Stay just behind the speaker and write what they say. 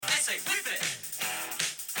say whip it.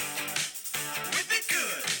 Whip it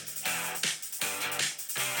good.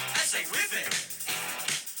 I say whip it.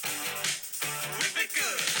 Whip it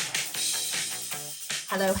good.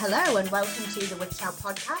 Hello, and welcome to the Whipped Out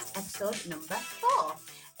Podcast, episode number 4.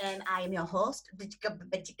 I am your host.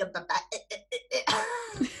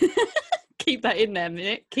 Keep that in there,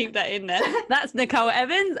 Nick. Keep that in there. That's Nicole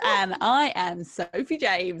Evans, and I am Sophie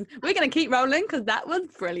James. We're going to keep rolling because that was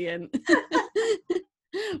brilliant.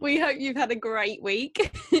 We hope you've had a great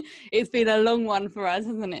week. It's been a long one for us,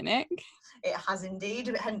 hasn't it, Nick? It has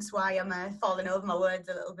indeed, hence why I'm falling over my words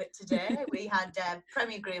a little bit today. We had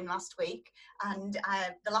Premier Groom last week, and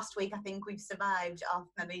the last week I think we've survived off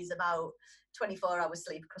maybe about 24 hours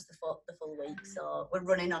sleep across the full week, so we're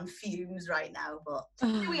running on fumes right now, but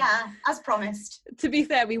here we are, as promised. To be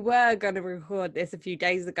fair, we were going to record this a few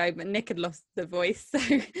days ago, but Nick had lost the voice, so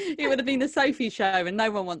it would have been a Sophie show, and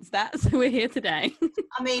no one wants that, so we're here today.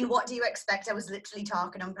 I mean, what do you expect? I was literally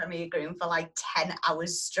talking on Premier Groom for like 10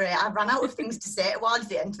 hours straight. I ran out of things to say towards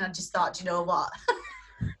the end, and I just thought, you know what?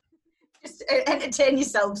 Just entertain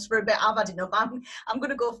yourselves for a bit. I've had enough. I'm going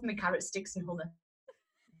to go for my carrot sticks and hummus.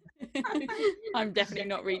 I'm definitely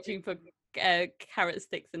not reaching for carrot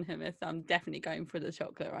sticks and hummus. I'm definitely going for the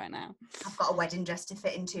chocolate right now. I've got a wedding dress to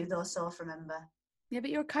fit into though, so remember. Yeah,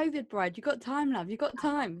 but you're a COVID bride. You've got time, love. You've got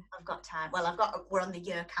time. I've got time. Well, we're on the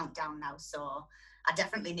year countdown now, so I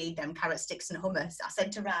definitely need them carrot sticks and hummus. I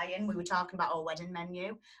said to Ryan, we were talking about our wedding menu,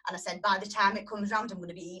 and I said, by the time it comes round, I'm going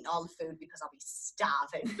to be eating all the food because I'll be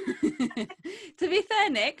starving. To be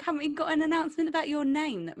fair, Nick, haven't we got an announcement about your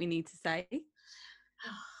name that we need to say?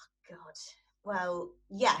 God. Well,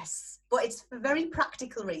 yes, but it's for very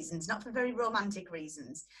practical reasons, not for very romantic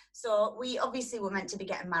reasons. So we obviously were meant to be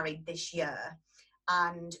getting married this year,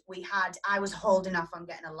 and I was holding off on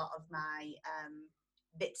getting a lot of my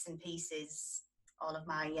bits and pieces, all of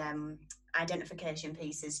my identification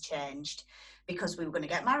pieces changed because we were going to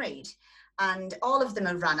get married. And all of them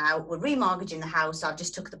have run out. We're remortgaging the house. I've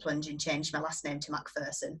just took the plunge and changed my last name to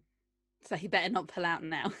Macpherson. So he better not pull out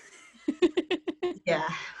now. Yeah,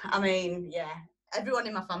 I mean, yeah. Everyone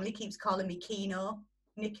in my family keeps calling me Keno.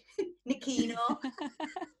 Nickino.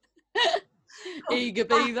 Eager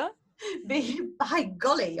beaver. By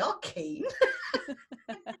golly, you're keen.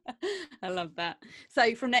 I love that.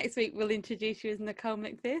 So from next week, we'll introduce you as Nicole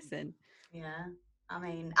McPherson. Yeah, I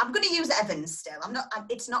mean, I'm going to use Evans still.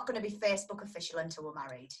 It's not going to be Facebook official until we're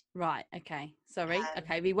married. Right. Okay. Sorry.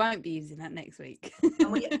 Okay, we won't be using that next week.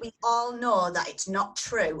 And we all know that it's not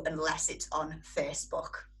true unless it's on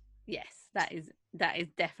Facebook. Yes, that is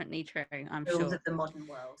definitely true. I'm Rules sure. of the modern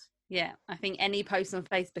world. Yeah, I think any post on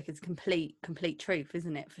Facebook is complete truth,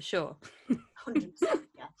 isn't it? For sure. 100%,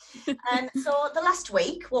 yeah. So the last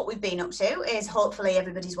week, what we've been up to is hopefully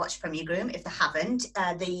everybody's watched Premier Groom. If they haven't,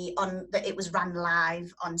 it was ran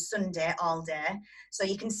live on Sunday all day, so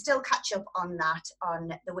you can still catch up on that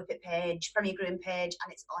on the Whip It page, Premier Groom page,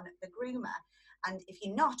 and it's on the Groomer. And if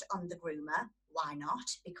you're not on the Groomer, why not?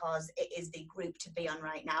 Because it is the group to be on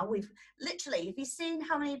right now. We've literally, have you seen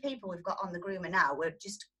how many people we've got on the Groomer now? We're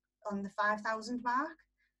just on the 5,000 mark.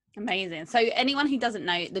 Amazing. So anyone who doesn't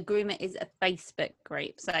know, the Groomer is a Facebook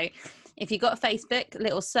group. So if you've got a Facebook,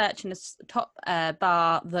 little search in the top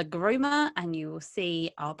bar, the Groomer, and you will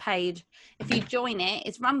see our page. If you join it,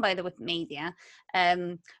 it's run by the Whip Media,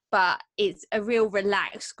 but it's a real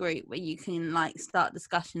relaxed group where you can start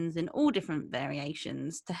discussions in all different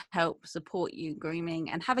variations to help support you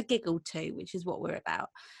grooming and have a giggle too, which is what we're about.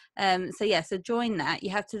 So join that. You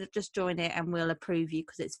have to just join it and we'll approve you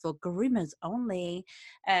because it's for groomers only.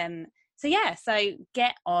 So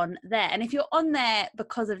get on there. And if you're on there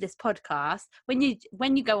because of this podcast, when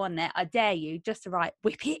you go on there, I dare you just to write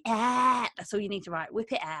whip it out. That's all you need to write,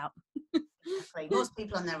 whip it out. Exactly. Most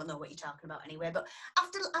people on there will know what you're talking about anyway. But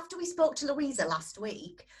after we spoke to Louisa last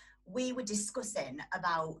week, we were discussing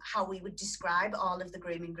about how we would describe all of the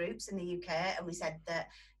grooming groups in the UK, and we said that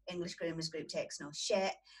English Groomers Group takes no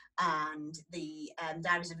shit, and the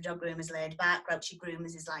Diaries of a Dog Groomer's laid back. Grouchy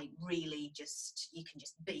Groomers is really just, you can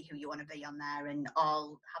just be who you want to be on there and have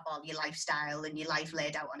all your lifestyle and your life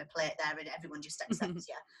laid out on a plate there, and everyone just accepts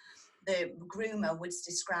you. The Groomer was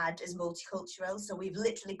described as multicultural, so we've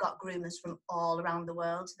literally got groomers from all around the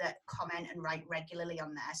world that comment and write regularly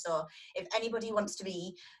on there. So if anybody wants to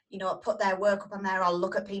be, put their work up on there or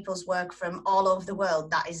look at people's work from all over the world,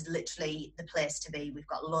 that is literally the place to be. We've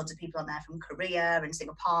got loads of people on there from Korea and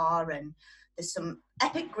Singapore and There's some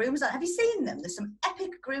epic grooms. Have you seen them? There's some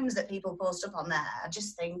epic grooms that people post up on there. I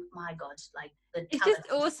just think, my God, like the It's talent.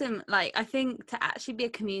 just awesome. Like, I think to actually be a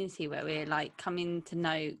community where we're like coming to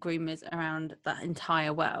know groomers around the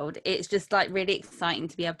entire world, it's just like really exciting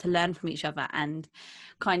to be able to learn from each other and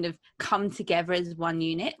kind of come together as one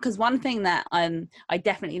unit. Because one thing that I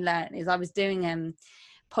definitely learned is I was doing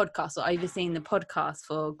podcast or overseeing the podcast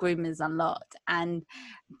for Groomers Unlocked, and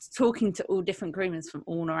talking to all different groomers from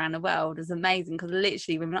all around the world is amazing, because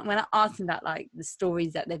literally when I asked them about like the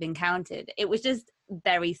stories that they've encountered, it was just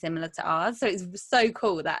very similar to ours. So it's so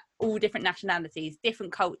cool that all different nationalities,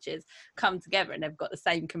 different cultures come together and they've got the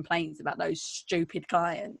same complaints about those stupid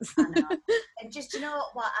clients. I know. And just, you know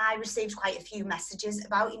what, I received quite a few messages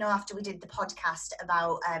about, you know, after we did the podcast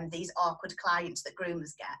about these awkward clients that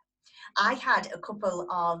groomers get. I had a couple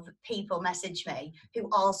of people message me who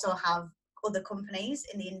also have other companies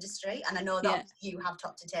in the industry, and I know that you have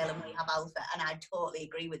Top to Tail and we have Alpha, and I totally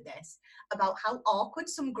agree with this, about how awkward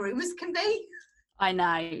some groomers can be. I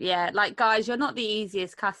know, yeah. Like, guys, you're not the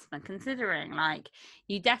easiest customer, considering like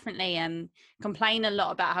you definitely complain a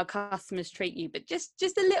lot about how customers treat you, but just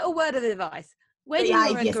a little word of advice. When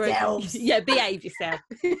Behave yourselves. Behave yourself.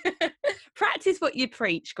 Practice what you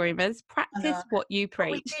preach, groomers. Practice what you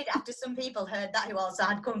preach. But we did, after some people heard that who also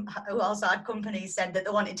had companies said that they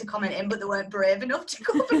wanted to comment in, but they weren't brave enough to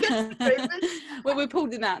go up against the groomers. Well, we pulled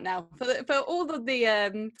them out now for all of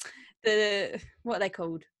the what are they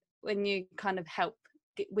called when you kind of help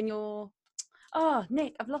when you're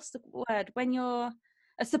Nick, I've lost the word, when you're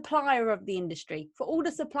a supplier of the industry. For all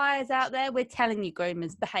the suppliers out there, we're telling you,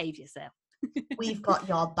 groomers, behave yourself. We've got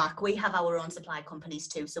your back. We have our own supply companies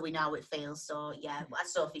too, so we know how it feels. So yeah,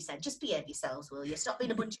 as Sophie said, just behave yourselves, will you? Stop being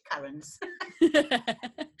a bunch of Karens.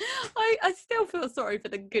 I still feel sorry for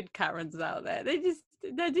the good Karens out there. They just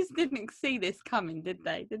didn't see this coming, did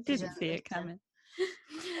they? They didn't see it coming.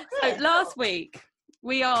 So last week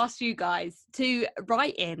we asked you guys to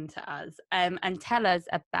write in to us and tell us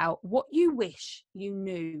about what you wish you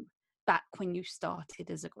knew back when you started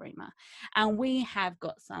as a groomer, and we have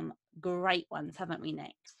got some great ones, haven't we,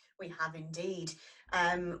 Nick? We have indeed.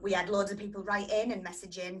 We had loads of people write in and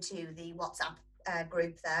message in to the WhatsApp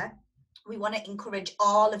group there. We want to encourage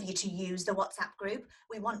all of you to use the WhatsApp group.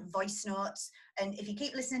 We want voice notes, and if you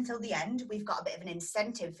keep listening till the end, we've got a bit of an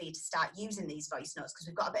incentive for you to start using these voice notes, because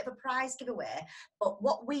we've got a bit of a prize giveaway. But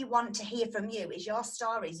what we want to hear from you is your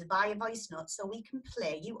stories via voice notes, so we can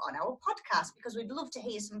play you on our podcast, because we'd love to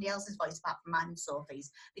hear somebody else's voice apart from mine and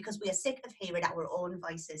Sophie's, because we are sick of hearing our own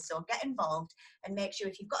voices. So get involved and make sure,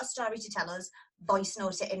 if you've got a story to tell us, voice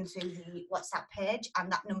note it in through the WhatsApp page,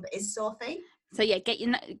 and that number is Sophie. So yeah,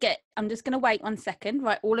 I'm just going to wait 1 second.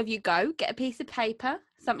 Right, all of you go, get a piece of paper,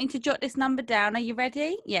 something to jot this number down. Are you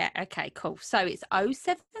ready? Yeah, okay, cool. So it's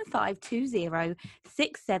 07520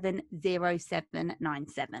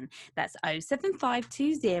 670797. That's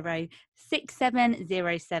 07520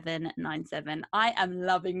 670797. I am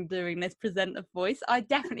loving doing this presenter voice. I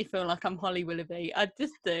definitely feel like I'm Holly Willoughby. I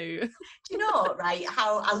just do. Do you know, right,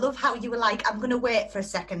 how I love how you were like, I'm going to wait for a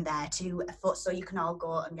second there so you can all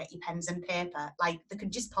go and get your pens and paper. Like, they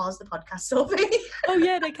could just pause the podcast, Sophie. Oh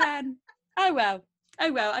yeah, they can. Oh well, I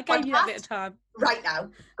gave you that bit of time. Right now,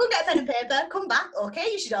 go get a pen and paper, come back.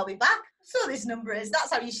 Okay, you should all be back. So this number is,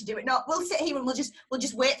 that's how you should do it. No, we'll sit here and we'll just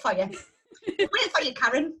wait for you. Wait for you,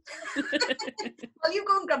 Karen. Well, you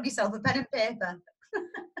go and grab yourself a pen and paper.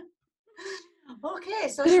 Okay,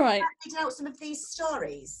 so should we start reading out some of these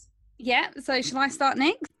stories? Yeah, so shall I start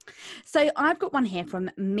next? So I've got one here from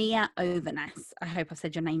Mia Overnas. I hope I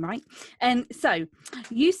said your name right. So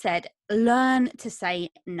you said, learn to say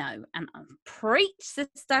no. And preach,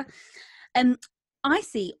 sister. I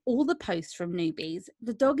see all the posts from newbies.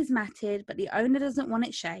 The dog is matted, but the owner doesn't want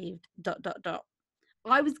it shaved, ...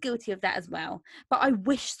 I was guilty of that as well. But I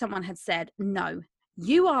wish someone had said, no,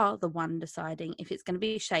 you are the one deciding if it's going to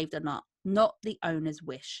be shaved or not the owner's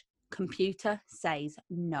wish. Computer says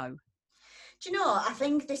no. Do you know, I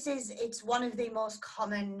think it's one of the most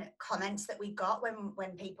common comments that we got when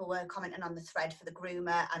people were commenting on the thread for the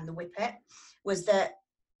groomer and the whippet, was that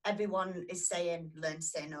everyone is saying, learn to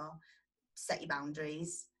say no, set your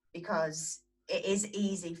boundaries, because it is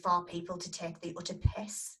easy for people to take the utter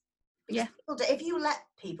piss. Because if you let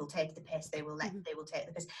people take the piss, they will take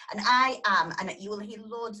the piss. And and you will hear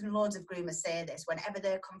loads and loads of groomers say this whenever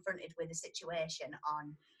they're confronted with a situation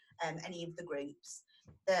on any of the groups,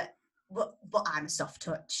 that but I'm a soft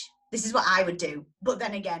touch. This is what I would do. But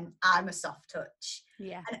then again, I'm a soft touch.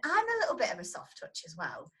 Yeah. And I'm a little bit of a soft touch as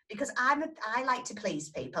well, because I like to please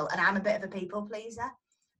people, and I'm a bit of a people pleaser.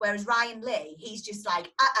 Whereas Ryan Lee, he's just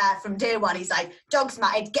like, from day one, he's like, dog's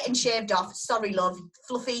matted, getting shaved off. Sorry, love.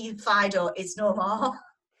 Fluffy Fido is no more.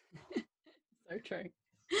 So true.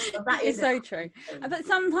 So that It's is so true. But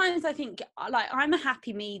sometimes I think, like, I'm a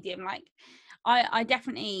happy medium. Like, I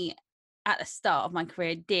definitely, at the start of my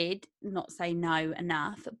career, did not say no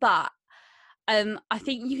enough. But I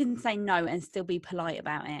think you can say no and still be polite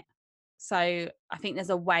about it. So I think there's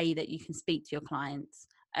a way that you can speak to your clients,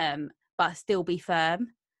 but still be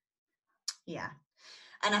firm. Yeah.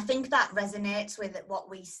 And I think that resonates with what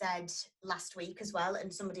we said last week as well.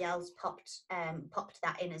 And somebody else popped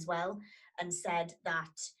that in as well and said that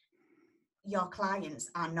your clients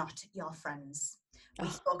are not your friends. We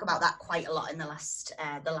spoke about that quite a lot in the last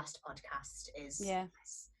podcast.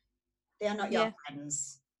 They are not your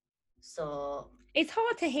friends. So it's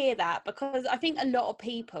hard to hear that, because I think a lot of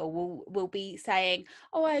people will be saying,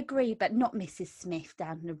 oh, I agree, but not Mrs. Smith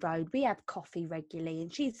down the road. We have coffee regularly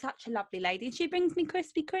and she's such a lovely lady and she brings me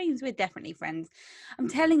Krispy Kremes. We're definitely friends. I'm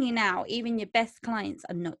telling you now, even your best clients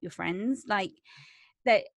are not your friends. Like,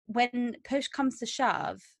 that when push comes to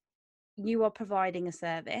shove, you are providing a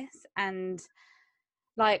service. And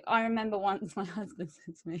like, I remember once my husband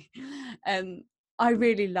said to me, I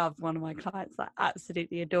really love one of my clients. I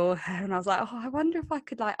absolutely adore her, and I was like, oh, I wonder if I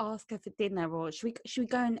could like ask her for dinner, or should we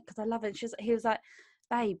go? And because I love it, he was like,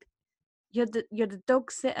 babe, you're the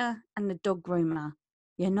dog sitter and the dog groomer.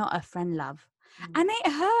 You're not a friend, love. And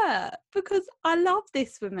it hurt because I love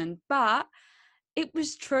this woman, but it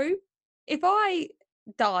was true. If I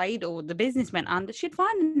died or the business went under, she'd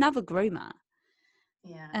find another groomer.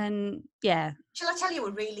 Yeah. And yeah. Shall I tell you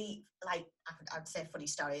a really, like, I'd say funny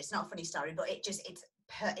story. It's not a funny story, but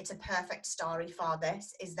it's a perfect story for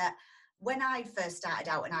this. Is that when I first started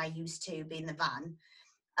out and I used to be in the van,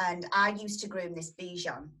 and I used to groom this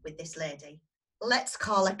Bichon with this lady. Let's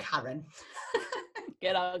call her Karen.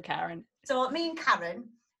 Good old Karen. So me and Karen,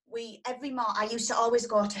 I used to always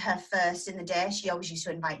go to her first in the day. She always used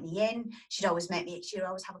to invite me in. She'd always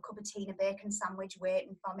have a cup of tea and a bacon sandwich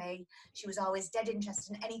waiting for me. She was always dead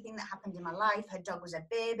interested in anything that happened in my life. Her dog was a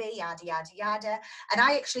baby, yada, yada, yada. And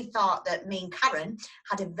I actually thought that me and Karen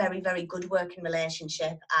had a very, very good working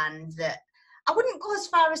relationship, and that I wouldn't go as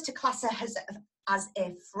far as to class her as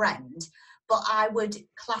a friend, but I would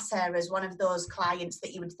class her as one of those clients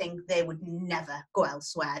that you would think they would never go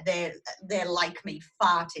elsewhere. They like me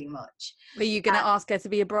far too much. Are you going to ask her to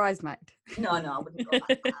be a bridesmaid? No, I wouldn't go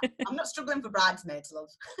like that. I'm not struggling for bridesmaids, love.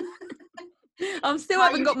 I still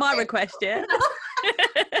haven't got my request yet.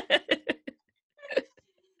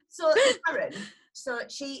 So Karen,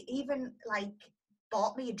 she even like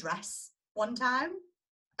bought me a dress one time.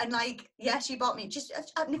 And like, yeah, she bought me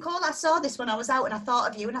Nicole, I saw this when I was out and I thought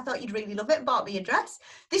of you and I thought you'd really love it, and bought me a dress.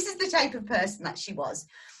 This is the type of person that she was.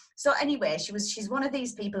 So anyway, she's one of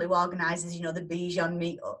these people who organises, the Bichon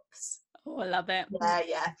meetups. Oh, I love it.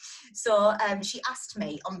 Yeah. So she asked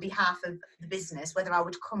me on behalf of the business whether I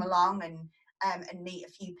would come along and meet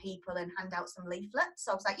a few people and hand out some leaflets.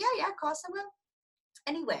 So I was like, yeah, of course I will.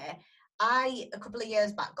 Anyway, a couple of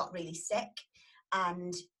years back got really sick,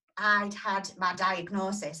 and I'd had my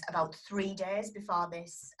diagnosis about 3 days before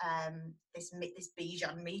this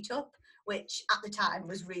Bichon meetup, which at the time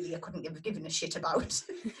was really I couldn't have given a shit about.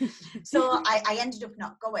 So I ended up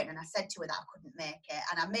not going, and I said to her that I couldn't make it,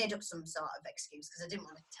 and I made up some sort of excuse because I didn't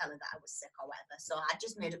want to tell her that I was sick or whatever. So I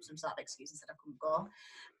just made up some sort of excuse and said I couldn't go,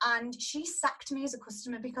 and she sacked me as a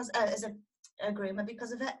customer as a groomer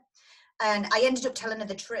because of it. And I ended up telling her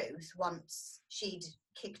the truth once she'd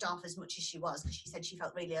kicked off as much as she was, because she said she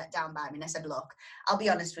felt really let down by me. And I said, look, I'll be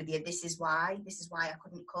honest with you, this is why I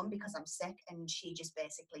couldn't come, because I'm sick. And she just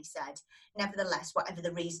basically said, nevertheless, whatever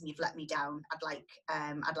the reason you've let me down, I'd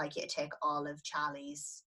like you to take all of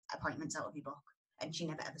Charlie's appointments out of your book. And she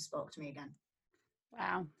never ever spoke to me again.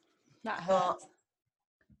 Wow, that hurts.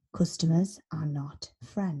 Customers are not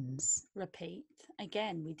friends. Repeat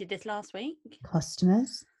again. We did this last week.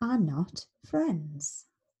 Customers are not friends.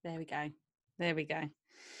 There we go.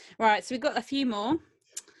 Right, so we've got a few more.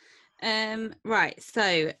 Right,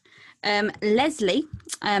 so Leslie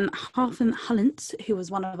Harpham Hullent, who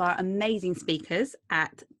was one of our amazing speakers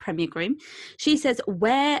at Premier Groom, she says,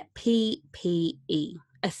 wear PPE,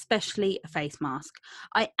 especially a face mask.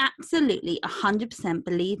 I absolutely 100%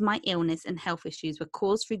 believe my illness and health issues were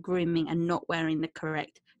caused through grooming and not wearing the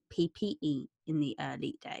correct PPE in the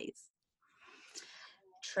early days.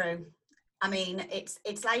 True. I mean,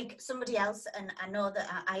 it's like somebody else, and I know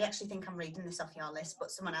that I actually think I'm reading this off your list, but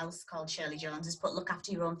someone else called Shirley Jones has put, look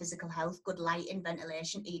after your own physical health, good lighting,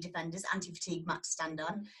 ventilation, e-defenders, anti-fatigue mat to stand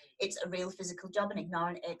on. It's a real physical job, and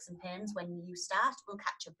ignoring aches and pains when you start will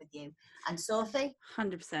catch up with you. And Sophie?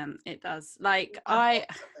 100%, it does. Like I've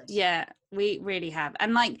suffered. yeah, we really have.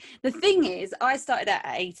 And like the thing is, I started at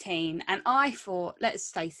 18 and I thought, let's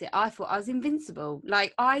face it, I thought I was invincible.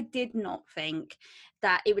 Like I did not think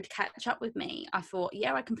that it would catch up with me. I thought,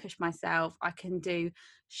 yeah, I can push myself. I can do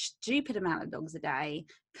stupid amount of dogs a day,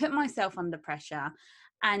 put myself under pressure,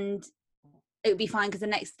 and it would be fine because the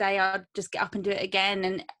next day I'd just get up and do it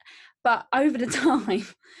again. But over the time,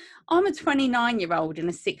 I'm a 29-year-old in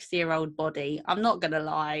a 60-year-old body. I'm not going to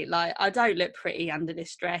lie. Like, I don't look pretty under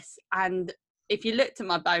this stress. And if you looked at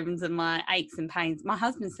my bones and my aches and pains, my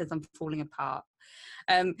husband says I'm falling apart.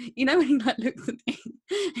 You know, when he like looks at me,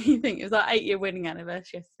 you think it was our 8-year wedding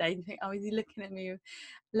anniversary yesterday. You think, oh, is he looking at me with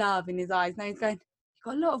love in his eyes? No, he's going, you've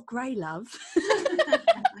got a lot of grey, love. And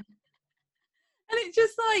it's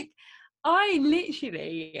just like, I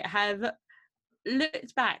literally have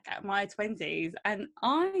looked back at my 20s and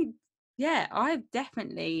I've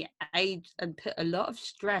definitely aged and put a lot of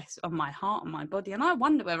stress on my heart and my body, and I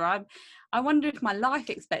wonder if my life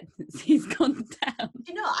expectancy's gone down.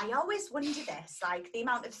 You know, I always wonder this, like the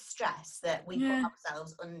amount of stress that we put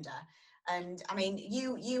ourselves under. And I mean,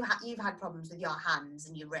 you've had problems with your hands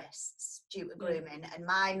and your wrists due to grooming, and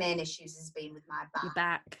my main issues has been with my back. Your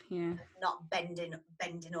back, yeah. Not bending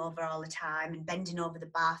over all the time and bending over the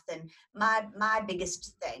bath. And my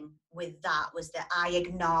biggest thing with that was that I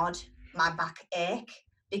ignored my back ache,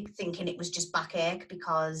 thinking it was just backache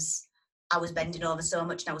because I was bending over so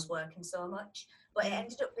much and I was working so much. But it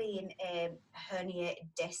ended up being a herniated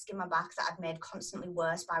disc in my back that I'd made constantly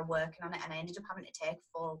worse by working on it, and I ended up having to take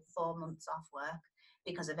four months off work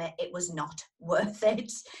because of it. It was not worth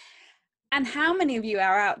it. And how many of you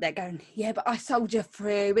are out there going, yeah, but I soldier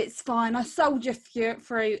through, it's fine, I soldier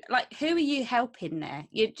through. Like, who are you helping there?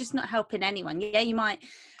 You're just not helping anyone. Yeah, you might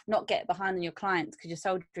not get behind on your clients because you're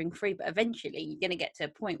soldering through, but eventually you're going to get to a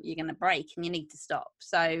point where you're going to break and you need to stop.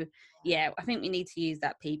 So, yeah, I think we need to use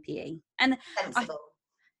that PPE. And sensible.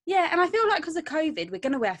 And I feel like because of COVID, we're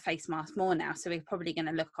going to wear face masks more now, so we're probably going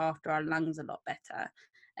to look after our lungs a lot better.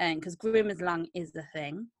 And because groomer's lung is the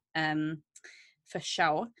thing, for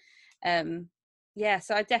sure. So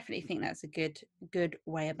I definitely think that's a good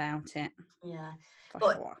way about it. Yeah,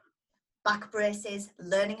 but sure. Back braces,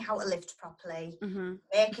 learning how to lift properly,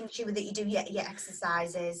 making sure that you do your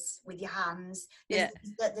exercises with your hands.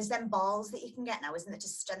 There's them balls that you can get now, isn't there, to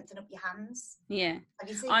strengthen up your hands? Yeah. Have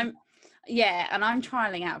you seen and I'm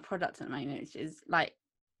trialing out a product at the moment, which is like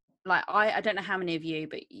I don't know how many of you,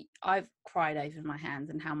 but I've cried over my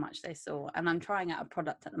hands and how much they sore, and I'm trying out a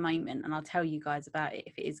product at the moment, and I'll tell you guys about it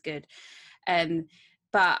if it is good.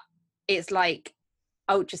 But it's like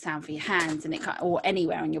ultrasound for your hands and or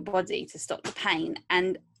anywhere on your body to stop the pain.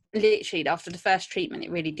 And literally after the first treatment,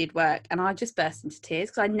 it really did work, and I just burst into tears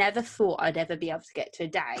because I never thought I'd ever be able to get to a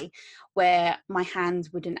day where my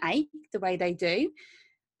hands wouldn't ache the way they do.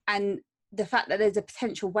 And the fact that there's a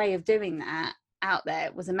potential way of doing that out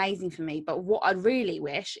there was amazing for me. But what I really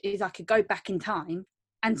wish is I could go back in time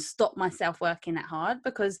and stop myself working that hard,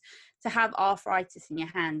 because to have arthritis in your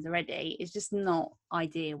hands already is just not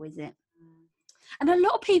ideal, is it? And a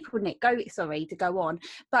lot of people, Nick, sorry to go on,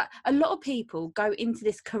 but a lot of people go into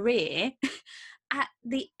this career at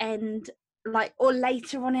the end, like, or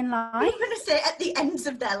later on in life. I'm going to say at the ends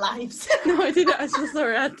of their lives. No, I didn't. I'm so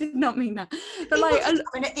sorry. I did not mean that. But like,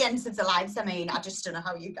 at the ends of their lives. I mean, I just don't know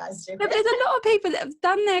how you guys do it. But there's a lot of people that have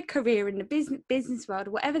done their career in the business world,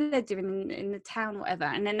 or whatever they're doing in the town, or whatever,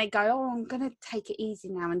 and then they go, oh, I'm going to take it easy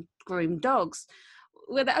now and groom dogs.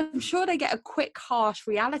 Well, I'm sure they get a quick, harsh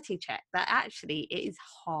reality check that actually it is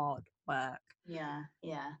hard work. Yeah.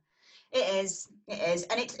 It is,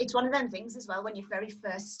 and it's one of them things as well. When you very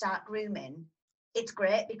first start grooming, it's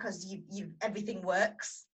great because you everything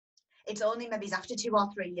works. It's only maybe after 2 or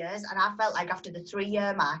 3 years, and I felt like after the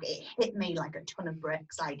 3-year mark, it hit me like a ton of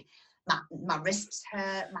bricks. Like my wrists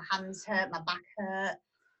hurt, my hands hurt, my back hurt,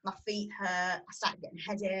 my feet hurt. I started getting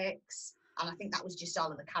headaches, and I think that was just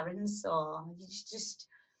all of the Karens. So you just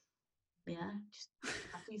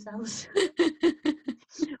after yourselves.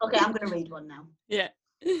 Okay, I'm going to read one now. Yeah.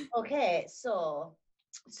 Okay, so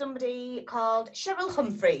somebody called Cheryl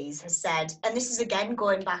Humphreys has said, and this is again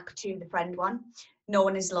going back to the friend one, no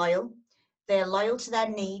one is loyal. They're loyal to their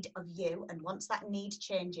need of you, and once that need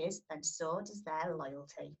changes, then so does their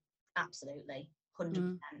loyalty. Absolutely,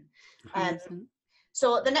 100%.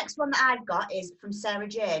 So the next one that I've got is from Sarah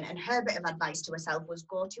Jane, and her bit of advice to herself was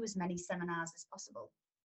go to as many seminars as possible.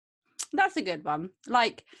 That's a good one.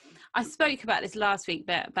 Like, I spoke about this last week,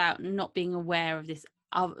 but about not being aware of this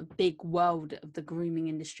big world of the grooming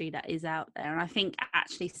industry that is out there. And I think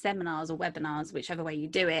actually seminars or webinars, whichever way you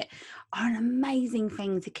do it, are an amazing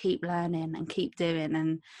thing to keep learning and keep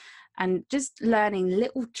doing, and just learning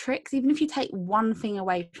little tricks. Even if you take one thing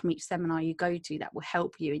away from each seminar you go to that will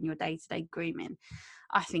help you in your day-to-day grooming,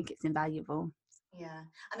 I think it's invaluable. Yeah,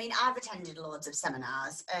 I mean, I've attended loads of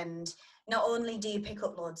seminars, and not only do you pick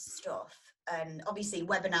up loads of stuff, and obviously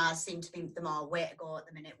webinars seem to be the more way to go at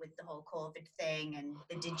the minute with the whole COVID thing and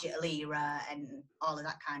the digital era and all of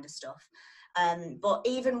that kind of stuff. But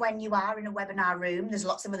even when you are in a webinar room, there's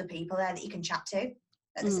lots of other people there that you can chat to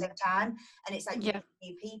at the same time, and it's like you meet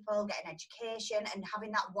new people, getting education, and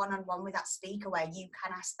having that one-on-one with that speaker where you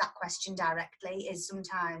can ask that question directly is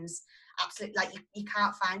sometimes absolutely, like, you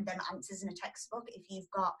can't find them answers in a textbook. If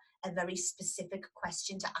you've got a very specific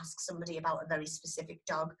question to ask somebody about a very specific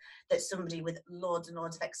dog that somebody with loads and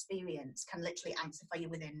loads of experience can literally answer for you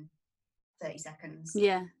within 30 seconds.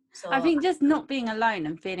 Yeah. So I think just not being alone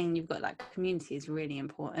and feeling you've got that community is really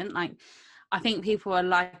important. Like, I think people are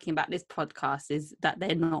liking about this podcast is that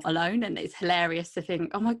they're not alone, and it's hilarious to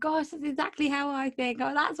think, oh my gosh, that's exactly how I think.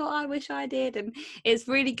 Oh, that's what I wish I did. And it's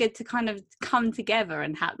really good to kind of come together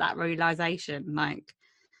and have that realization, like,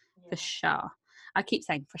 for sure. I keep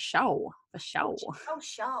saying for sure. Oh,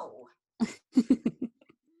 show.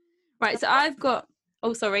 Right, so I've got,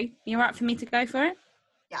 oh, sorry, you're right for me to go for it?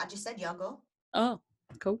 Yeah, I just said your go. Oh,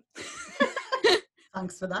 cool.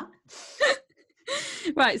 Thanks for that.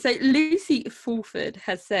 Right, so Lucy Fulford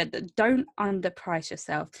has said that don't underprice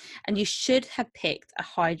yourself, and you should have picked a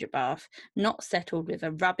hydro bath, not settled with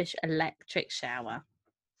a rubbish electric shower.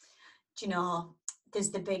 Do you know, there's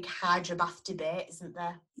the big hydro bath debate, isn't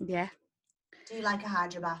there? Yeah. Do you like a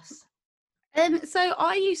hydro bath? So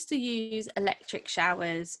I used to use electric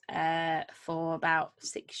showers for about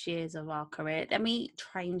 6 years of our career. Then we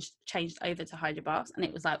changed over to hydro baths, and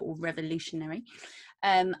it was like all revolutionary,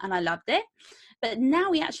 and I loved it. But now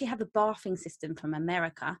we actually have a bathing system from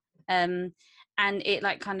America, and it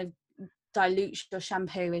like kind of dilutes your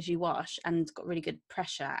shampoo as you wash, and it's got really good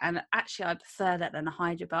pressure. And actually, I prefer that than a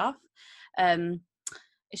hydro bath.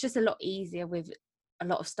 It's just a lot easier with a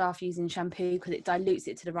lot of staff using shampoo because it dilutes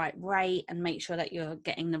it to the right rate and make sure that you're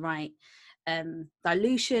getting the right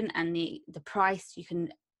dilution, and the price. You can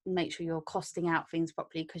make sure you're costing out things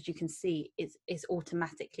properly because you can see it's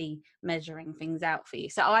automatically measuring things out for you.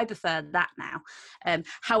 So I prefer that now.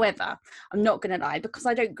 However, I'm not going to lie, because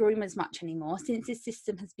I don't groom as much anymore since this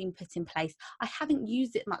system has been put in place. I haven't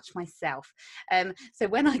used it much myself. So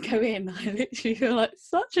when I go in, I literally feel like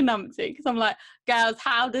such a numpty because I'm like, girls,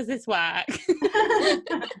 how does this work? And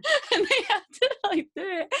they have to like do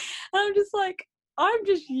it. And I'm just like, I'm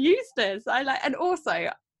just useless. And also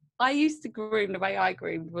I used to groom, the way I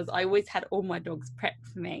groomed was I always had all my dogs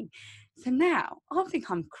prepped for me. So now I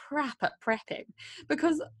think I'm crap at prepping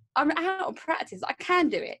because I'm out of practice. I can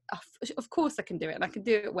do it. Of course I can do it, and I can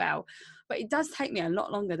do it well. But it does take me a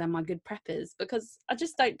lot longer than my good preppers because I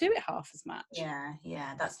just don't do it half as much.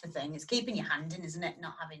 Yeah, that's the thing. It's keeping your hand in, isn't it?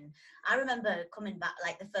 Not having... I remember coming back,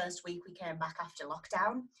 like the first week we came back after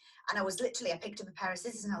lockdown, and I picked up a pair of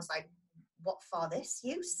scissors and I was like, what for this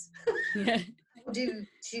use? Yeah.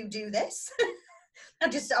 to do this?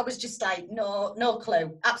 I was just like, no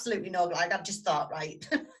clue, absolutely no. Like, I've just thought, right,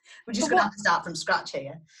 we're just gonna have to start from scratch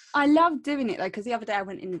here. I love doing it though, because the other day I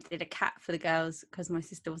went in and did a cat for the girls because my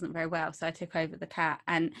sister wasn't very well, so I took over the cat,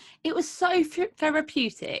 and it was so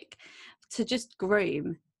therapeutic to just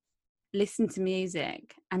groom, listen to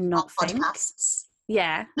music, and not think. Podcasts.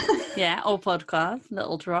 Yeah, or podcast,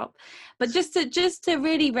 little drop. But just to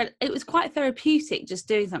really, it was quite therapeutic just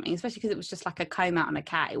doing something, especially because it was just like a comb out on a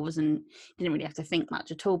cat. You didn't really have to think much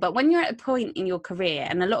at all. But when you're at a point in your career,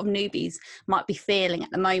 and a lot of newbies might be feeling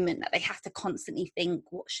at the moment that they have to constantly think,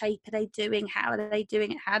 what shape are they doing? How are they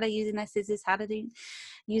doing it? How are they using their scissors? How are they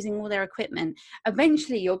using all their equipment?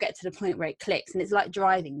 Eventually you'll get to the point where it clicks, and it's like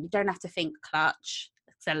driving. You don't have to think clutch,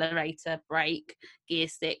 accelerator, brake, gear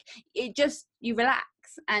stick. You relax.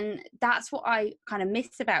 And that's what I kind of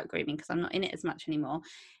miss about grooming because I'm not in it as much anymore.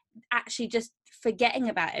 Actually just forgetting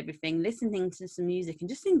about everything, listening to some music, and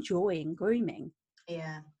just enjoying grooming.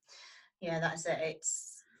 Yeah, that's it.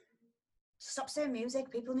 It's stop saying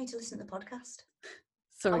music. People need to listen to the podcast.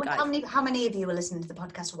 Sorry, guys. How many of you are listening to the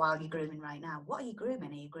podcast while you're grooming right now? What are you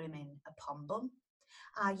grooming? Are you grooming a pom bum?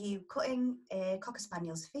 Are you cutting a cocker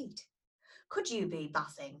spaniel's feet? Could you be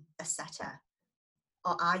bathing a setter?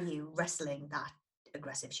 Or are you wrestling that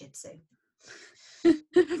aggressive Shih Tzu?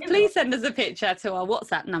 Please send us a picture to our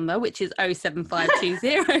WhatsApp number, which is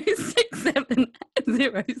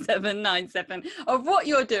 07520670797 of what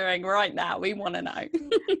you're doing right now. We want to know.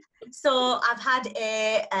 So I've had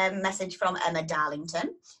a message from Emma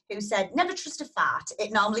Darlington who said, never trust a fart.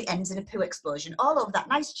 It normally ends in a poo explosion all over that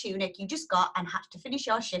nice tunic you just got and had to finish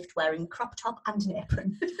your shift wearing crop top and an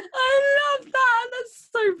apron. I love that. That's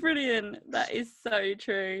so brilliant. That is so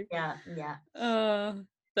true. Yeah, yeah.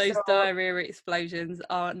 Those So- diarrhea explosions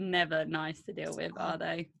are never nice to deal with, are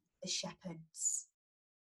they? The shepherds.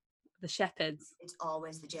 The shepherds. It's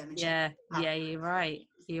always the German Yeah, shepherd. yeah, you're right.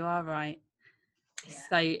 You are right. Yeah.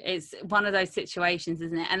 So it's one of those situations,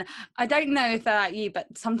 isn't it? And I don't know if they're like you,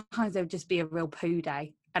 but sometimes there would just be a real poo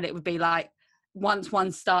day, and it would be like, once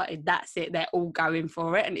one started, that's it. They're all going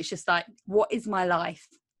for it, and it's just like, what is my life?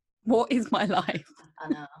 What is my life? I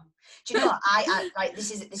know. Do you know what? I like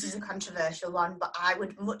this is a controversial one, but I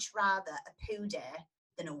would much rather a poo day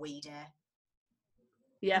than a wee day.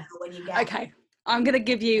 Yeah. You know, when you get Okay. I'm gonna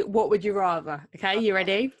give you what would you rather. Okay, you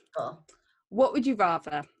ready? oh. What would you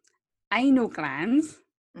rather? Anal glands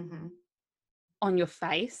Mm-hmm. on your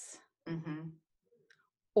face Mm-hmm.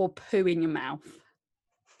 or poo in your mouth?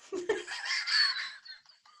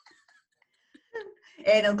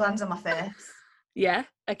 Anal glands on my face. Yeah.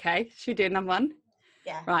 Okay. Should we do another one?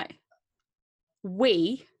 Yeah. Right.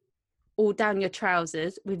 Wee all down your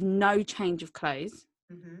trousers with no change of clothes,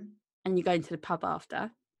 Mm-hmm. and you go into the pub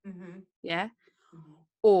after. Mm-hmm. Yeah. Mm-hmm.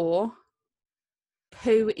 Or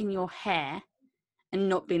poo in your hair and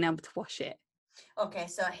not being able to wash it. Okay,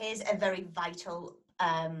 so here's a very vital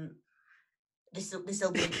this will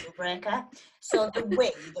be a deal breaker. So the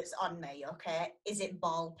wig that's on me, okay, is it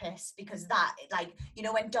ball piss? Because that, like, you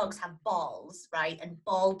know, when dogs have balls, right, and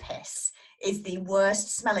ball piss is the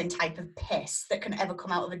worst smelling type of piss that can ever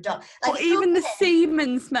come out of a dog. Like, Or if you're even the pissed-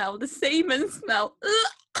 semen smell. The semen smell.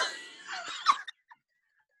 Ugh.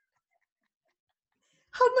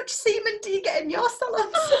 how much semen do you get in your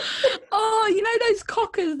salons? Oh, you know those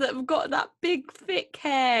cockers that have got that big thick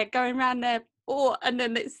hair going around their and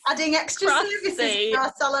then it's Adding extra services crusty. in your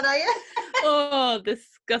salon, are you? Oh,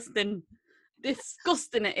 disgusting it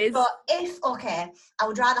is. But I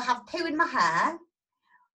would rather have poo in my hair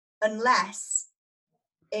unless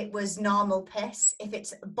it was normal piss. If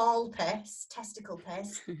it's ball piss, testicle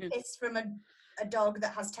piss, piss from a dog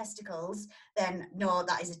that has testicles, then no,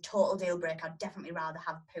 that is a total deal breaker. I'd definitely rather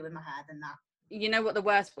have poo in my hair than that. You know what the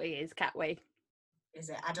worst wee is? Cat wee. Is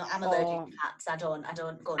it? I'm allergic Oh. to cats. I don't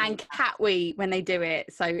go And near cat wee, when they do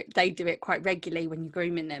it, so they do it quite regularly when you're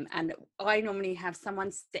grooming them. And I normally have someone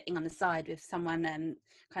sitting on the side with someone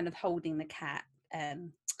kind of holding the cat.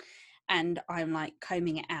 And I'm like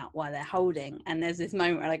combing it out while they're holding. And there's this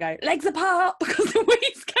moment where I go, legs apart, because the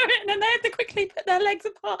wee's going, and they have to quickly put their legs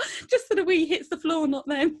apart just so the wee hits the floor, not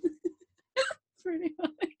them. It's really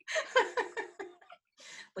funny.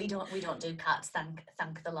 We don't do cats.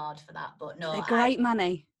 Thank the Lord for that. But no, They're great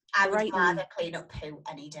money. I would Great rather money. clean up poo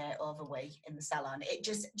any day over wee in the salon. It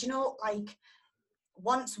just, do you know, like,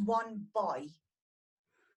 once one boy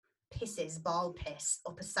pisses ball piss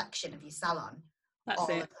up a section of your salon, That's all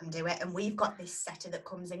it. of them do it. And we've got this setter that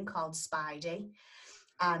comes in called Spidey.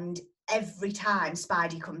 And every time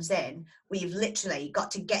Spidey comes in, we've literally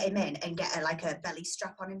got to get him in and get a belly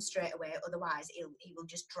strap on him straight away. Otherwise, he will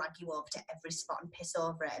just drag you over to every spot and piss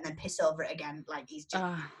over it and then piss over it again. Like, he's just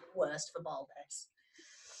the worst for ball piss.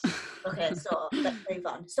 Okay, so let's move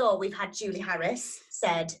on. So we've had Julie Harris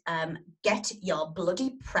said, get your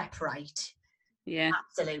bloody prep right. Yeah.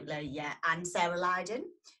 Absolutely, yeah. And Sarah Lydon,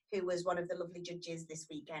 who was one of the lovely judges this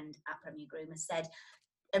weekend at Premier Groomer, said,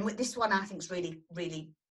 and with this one I think is really, really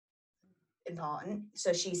important.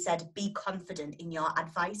 So she said, be confident in your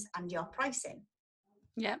advice and your pricing.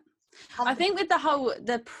 Yeah. I think with the whole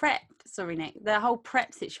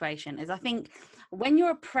prep situation is, I think when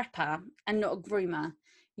you're a prepper and not a groomer,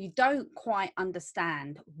 you don't quite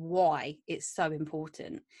understand why it's so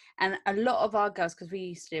important. And a lot of our girls, because we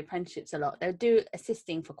used to do apprenticeships a lot, they'd do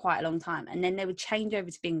assisting for quite a long time, and then they would change over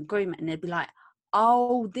to being a groomer, and they'd be like,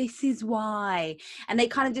 oh, this is why. And they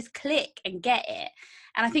kind of just click and get it.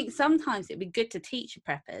 And I think sometimes it'd be good to teach your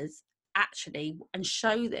preppers actually and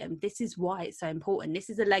show them, this is why it's so important. This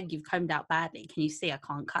is a leg you've combed out badly. Can you see I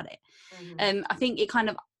can't cut it? Mm-hmm. I think it kind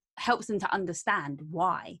of helps them to understand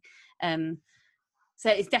why. So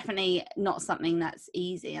it's definitely not something that's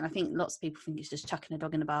easy. And I think lots of people think it's just chucking a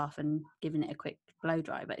dog in a bath and giving it a quick blow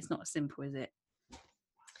dry, but it's not as simple, is it?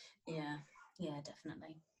 Yeah,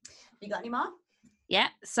 definitely. You got any more? Yeah,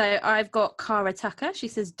 so I've got Cara Tucker. She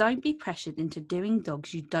says, don't be pressured into doing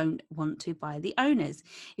dogs you don't want to by the owners.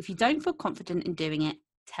 If you don't feel confident in doing it,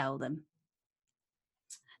 tell them.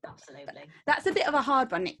 Absolutely. That's a bit of a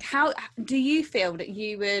hard one, Nick. How do you feel that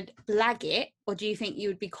you would blag it, or do you think you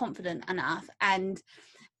would be confident enough and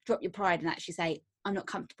drop your pride and actually say, I'm not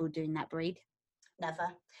comfortable doing that breed? Never.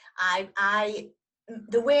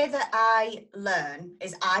 The way that I learn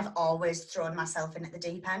is I've always thrown myself in at the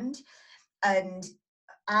deep end. And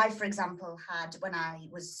I, for example, had, when I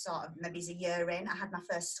was sort of maybe a year in, I had my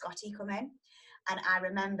first Scottie come in. And I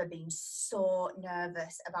remember being so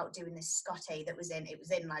nervous about doing this Scottie it was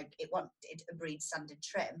in like, it wanted a breed standard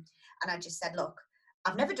trim. And I just said, look,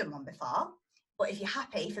 I've never done one before, but if you're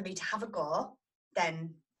happy for me to have a go,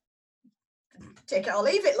 then take it or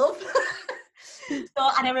leave it, love. So,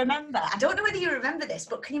 and I remember, I don't know whether you remember this,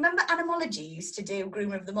 but can you remember Animology used to do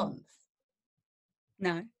Groomer of the Month?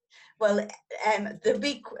 No. Well, there'll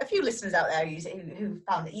be a few listeners out there who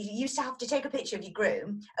found that you used to have to take a picture of your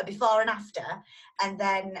groom, a before and after, and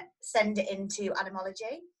then send it into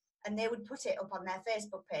Animology, and they would put it up on their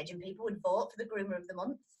Facebook page, and people would vote for the Groomer of the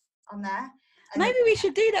Month on there. And Maybe we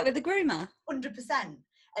should do that with the groomer. 100%. And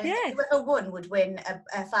Yes. whoever won would win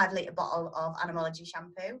a 5-litre bottle of Animology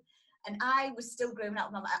shampoo. And I was still grooming out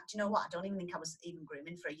with Mum. Do you know what? I don't even think I was even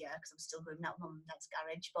grooming for a year because I was still grooming out with Mum and Dad's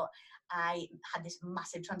garage. But I had this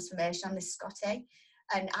massive transformation on this Scottie.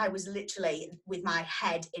 And I was literally with my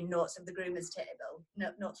head in notes of the groomer's table,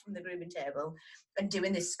 notes from the grooming table, and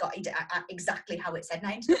doing this Scottie exactly how it said,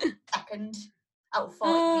 92nd out of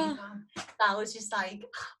 40. I was just like,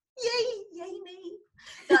 yay me.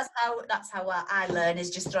 That's how I learn, is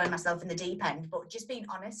just throwing myself in the deep end, but just being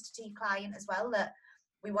honest to your client as well, that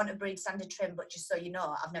we want a breed standard trim, but just so you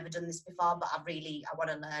know, I've never done this before, but I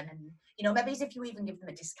want to learn. And maybe if you even give them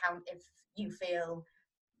a discount if you feel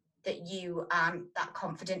that you aren't that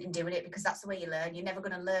confident in doing it, because that's the way you learn. You're never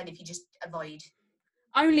going to learn if you just avoid.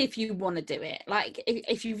 Only if you want to do it. Like,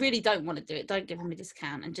 if you really don't want to do it, don't give them a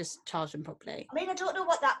discount and just charge them properly. I mean, I don't know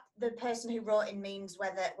what the person who wrote in means,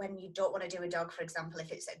 whether when you don't want to do a dog, for example,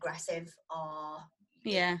 if it's aggressive or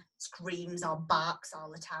screams or barks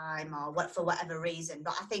all the time or for whatever reason.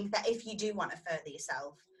 But I think that if you do want to further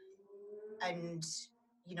yourself and,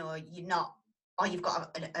 you're not, or you've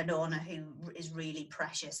got an owner who is really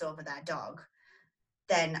precious over their dog,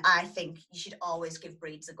 then I think you should always give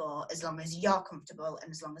breeds a go, as long as you're comfortable and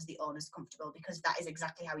as long as the owner's comfortable, because that is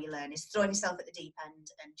exactly how you learn, is throwing yourself at the deep end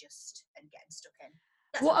and getting stuck in.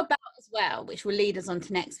 What about as well, which will lead us on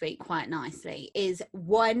to next week quite nicely, is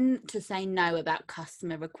one, to say no about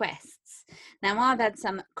customer requests. Now, I've had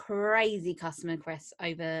some crazy customer requests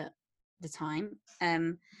over the time.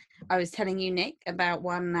 I was telling you, Nick, about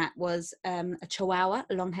one that was a chihuahua,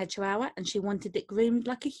 a long-haired chihuahua, and she wanted it groomed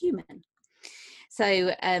like a human.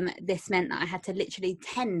 So this meant that I had to literally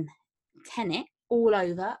ten it all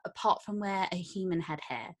over, apart from where a human had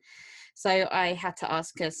hair. So I had to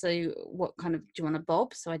ask her, so what kind of, do you want a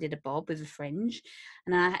bob? So I did a bob with a fringe.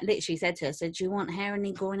 And I literally said to her, so do you want hair in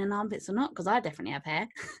your groin and armpits or not? Because I definitely have hair.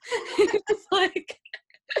 It's like,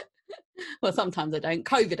 well, sometimes I don't.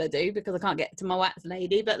 COVID I do, because I can't get to my wax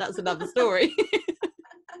lady, but that's another story.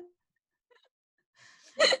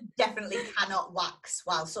 Definitely cannot wax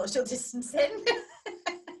while social distancing.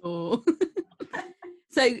 Oh.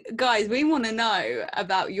 So, guys, we want to know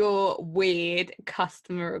about your weird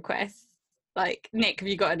customer requests. Like, Nick, have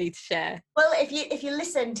you got any to share? Well, if you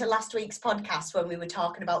listen to last week's podcast when we were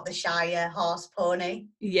talking about the Shire horse pony,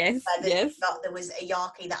 Yes, yes. There was a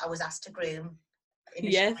Yorkie that I was asked to groom in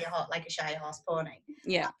a Shire horse pony.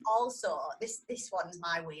 Yeah. And also, this one's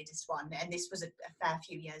my weirdest one, and this was a fair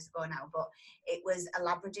few years ago now, but it was a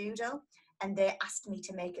Labradoodle, and they asked me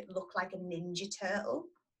to make it look like a Ninja Turtle.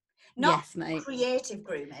 Not creative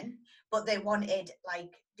grooming, but they wanted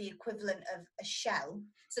like the equivalent of a shell.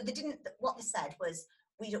 So what they said was,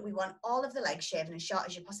 we want all of the legs shaven as short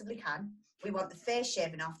as you possibly can. We want the face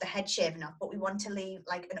shaven off, the head shaven off, but we want to leave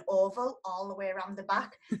like an oval all the way around the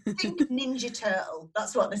back. Think Ninja Turtle.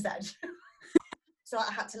 That's what they said. So I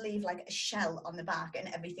had to leave like a shell on the back, and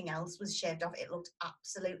everything else was shaved off. It looked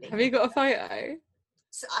absolutely. Have you got a photo?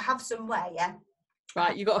 So I have somewhere, yeah.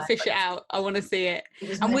 Right, you got to fish it out. I want to see it.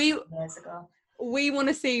 And years ago. We want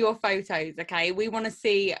to see your photos, okay? We want to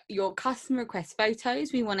see your customer request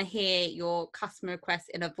photos. We want to hear your customer request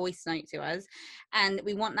in a voice note to us. And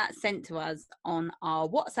we want that sent to us on our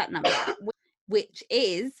WhatsApp number, which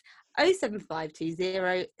is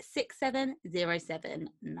 07520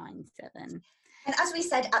 670797. And as we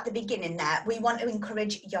said at the beginning there, we want to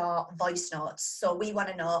encourage your voice notes. So we want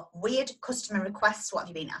to know weird customer requests. What have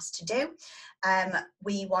you been asked to do?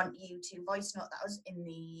 We want you to voice note that in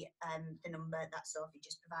the number that Sophie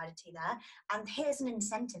just provided to you there. And here's an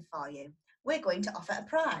incentive for you. We're going to offer a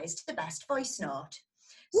prize to the best voice note.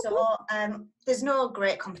 So there's no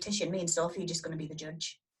great competition. Me and Sophie are just going to be the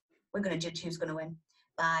judge. We're going to judge who's going to win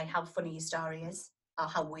by how funny your story is or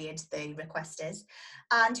how weird the request is.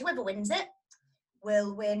 And whoever wins it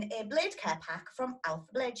will win a blade care pack from Alpha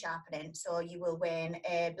Blade Sharpening. So you will win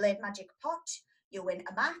a Blade Magic pot, you'll win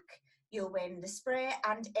a Mac, you'll win the spray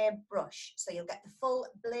and a brush. So you'll get the full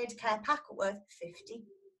blade care pack worth 50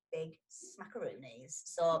 big smackaroonies.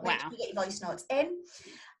 So make sure you get your voice notes in.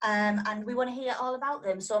 And we want to hear all about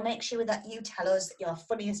them. So make sure that you tell us your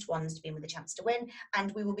funniest ones to be with a chance to win.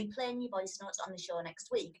 And we will be playing your voice notes on the show next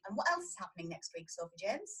week. And what else is happening next week, Sophie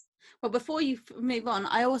James? Well, before you move on,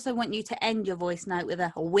 I also want you to end your voice note with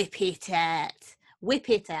a whip it out. Whip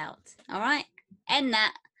it out. All right? End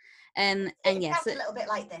that. And yes. That's a little bit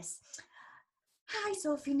like this. Hi,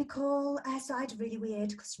 Sophie, Nicole. So I had a really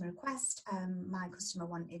weird customer request. My customer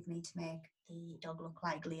wanted me to make the dog look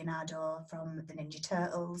like Leonardo from the Ninja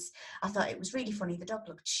Turtles. I thought it was really funny. The dog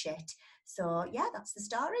looked shit. So yeah, that's the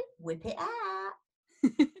story. Whip it out.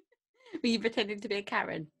 Were you pretending to be a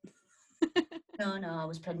Karen? No, I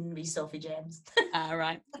was pretending to be Sophie James. All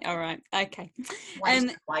right. Okay.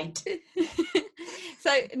 White.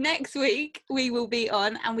 So next week we will be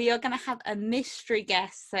on and we are going to have a mystery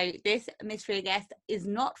guest. So this mystery guest is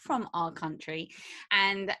not from our country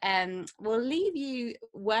and we'll leave you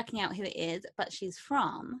working out who it is, but she's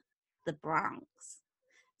from the Bronx.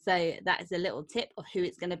 So that is a little tip of who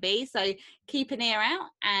it's going to be. So keep an ear out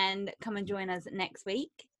and come and join us next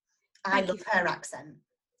week. I love her accent.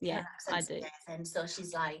 Yeah, I do. And so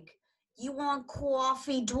she's like, "You want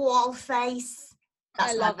coffee, doll face?"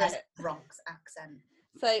 That's I love my it. Bronx accent.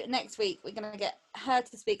 So next week we're going to get her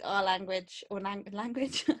to speak our language or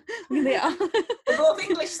language. We're both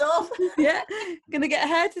English, so Yeah, going to get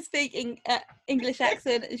her to speak English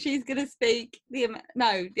accent, and she's going to speak the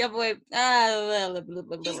other way.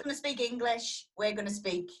 She's going to speak English. We're going to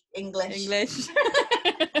speak English.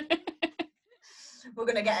 We're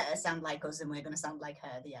going to get her to sound like us, and we're going to sound like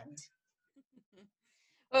her at the end.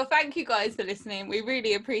 Well, thank you guys for listening. We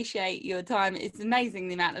really appreciate your time. It's amazing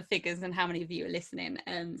the amount of figures and how many of you are listening.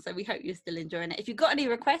 So we hope you're still enjoying it. If you've got any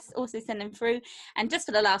requests, also send them through. And just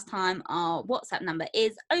for the last time, our WhatsApp number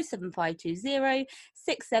is 07520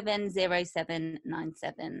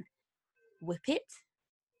 670797. Whip it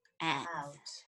out.